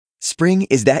Spring,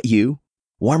 is that you?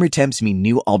 Warmer temps mean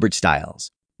new Allbirds styles.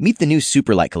 Meet the new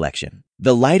Superlight collection,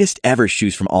 the lightest ever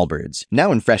shoes from Allbirds,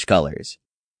 now in fresh colors.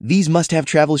 These must-have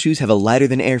travel shoes have a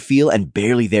lighter-than-air feel and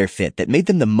barely-there fit that made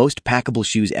them the most packable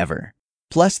shoes ever.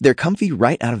 Plus, they're comfy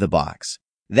right out of the box.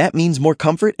 That means more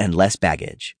comfort and less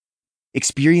baggage.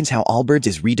 Experience how Allbirds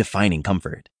is redefining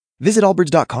comfort. Visit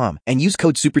allbirds.com and use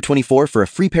code SUPER24 for a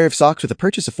free pair of socks with a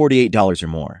purchase of $48 or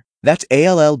more. That's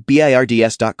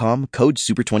ALLBIRDS.com, code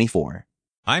SUPER24.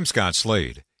 I'm Scott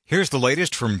Slade. Here's the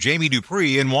latest from Jamie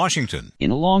Dupree in Washington.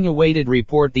 In a long-awaited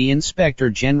report, the Inspector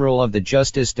General of the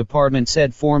Justice Department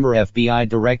said former FBI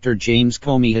Director James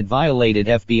Comey had violated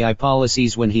FBI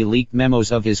policies when he leaked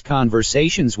memos of his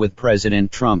conversations with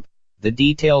President Trump. The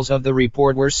details of the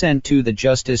report were sent to the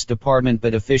Justice Department,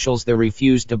 but officials there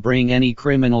refused to bring any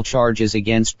criminal charges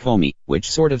against Comey, which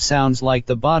sort of sounds like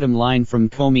the bottom line from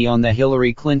Comey on the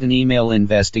Hillary Clinton email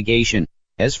investigation.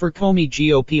 As for Comey,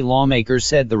 GOP lawmakers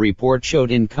said the report showed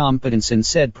incompetence and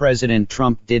said President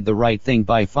Trump did the right thing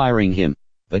by firing him.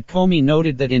 But Comey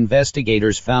noted that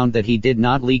investigators found that he did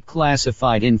not leak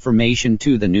classified information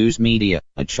to the news media,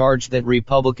 a charge that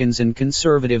Republicans and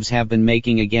conservatives have been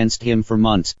making against him for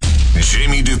months.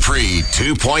 Jamie Dupree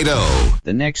 2.0.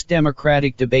 The next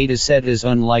Democratic debate is set as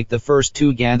unlike the first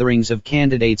two gatherings of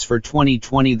candidates for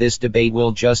 2020. This debate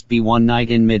will just be one night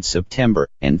in mid-September,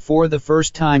 and for the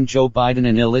first time Joe Biden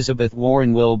and Elizabeth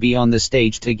Warren will be on the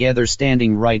stage together,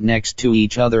 standing right next to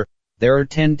each other. There are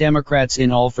 10 Democrats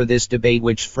in all for this debate,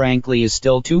 which frankly is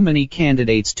still too many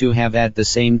candidates to have at the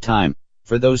same time.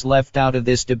 For those left out of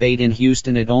this debate in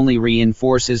Houston, it only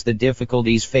reinforces the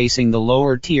difficulties facing the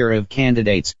lower tier of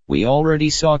candidates. We already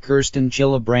saw Kirsten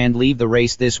Gillibrand leave the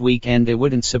race this week, and it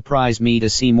wouldn't surprise me to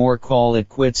see more call it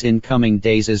quits in coming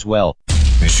days as well.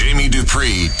 Jamie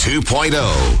Dupree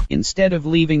 2.0. Instead of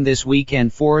leaving this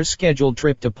weekend for a scheduled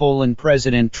trip to Poland,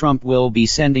 President Trump will be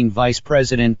sending Vice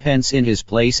President Pence in his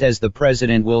place, as the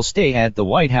president will stay at the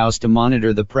White House to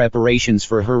monitor the preparations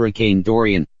for Hurricane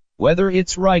Dorian. Whether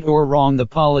it's right or wrong, the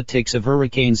politics of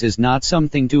hurricanes is not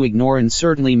something to ignore, and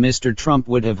certainly Mr. Trump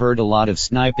would have heard a lot of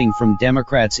sniping from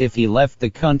Democrats if he left the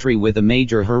country with a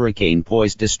major hurricane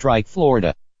poised to strike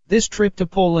Florida. This trip to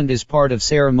Poland is part of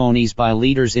ceremonies by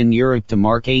leaders in Europe to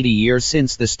mark 80 years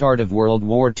since the start of World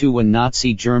War II, when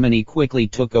Nazi Germany quickly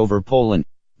took over Poland.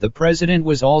 The president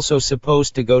was also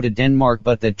supposed to go to Denmark,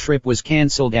 but that trip was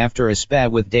cancelled after a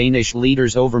spat with Danish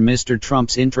leaders over Mr.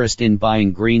 Trump's interest in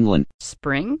buying Greenland.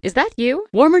 Spring, is that you?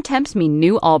 Warmer temps mean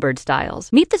new Allbirds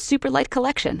styles. Meet the Superlight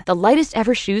collection, the lightest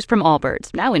ever shoes from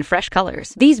Allbirds, now in fresh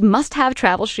colors. These must-have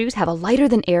travel shoes have a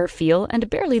lighter-than-air feel and a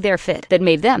barely-there fit that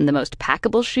made them the most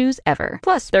packable shoes ever.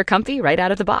 Plus, they're comfy right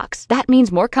out of the box. That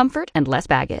means more comfort and less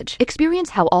baggage. Experience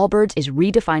how Allbirds is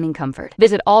redefining comfort.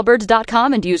 Visit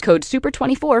allbirds.com and use code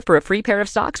SUPER24 for a free pair of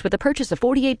socks with a purchase of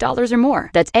 $48 or more.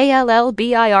 That's ALLBIRDS.com,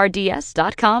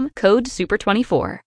 code SUPER24.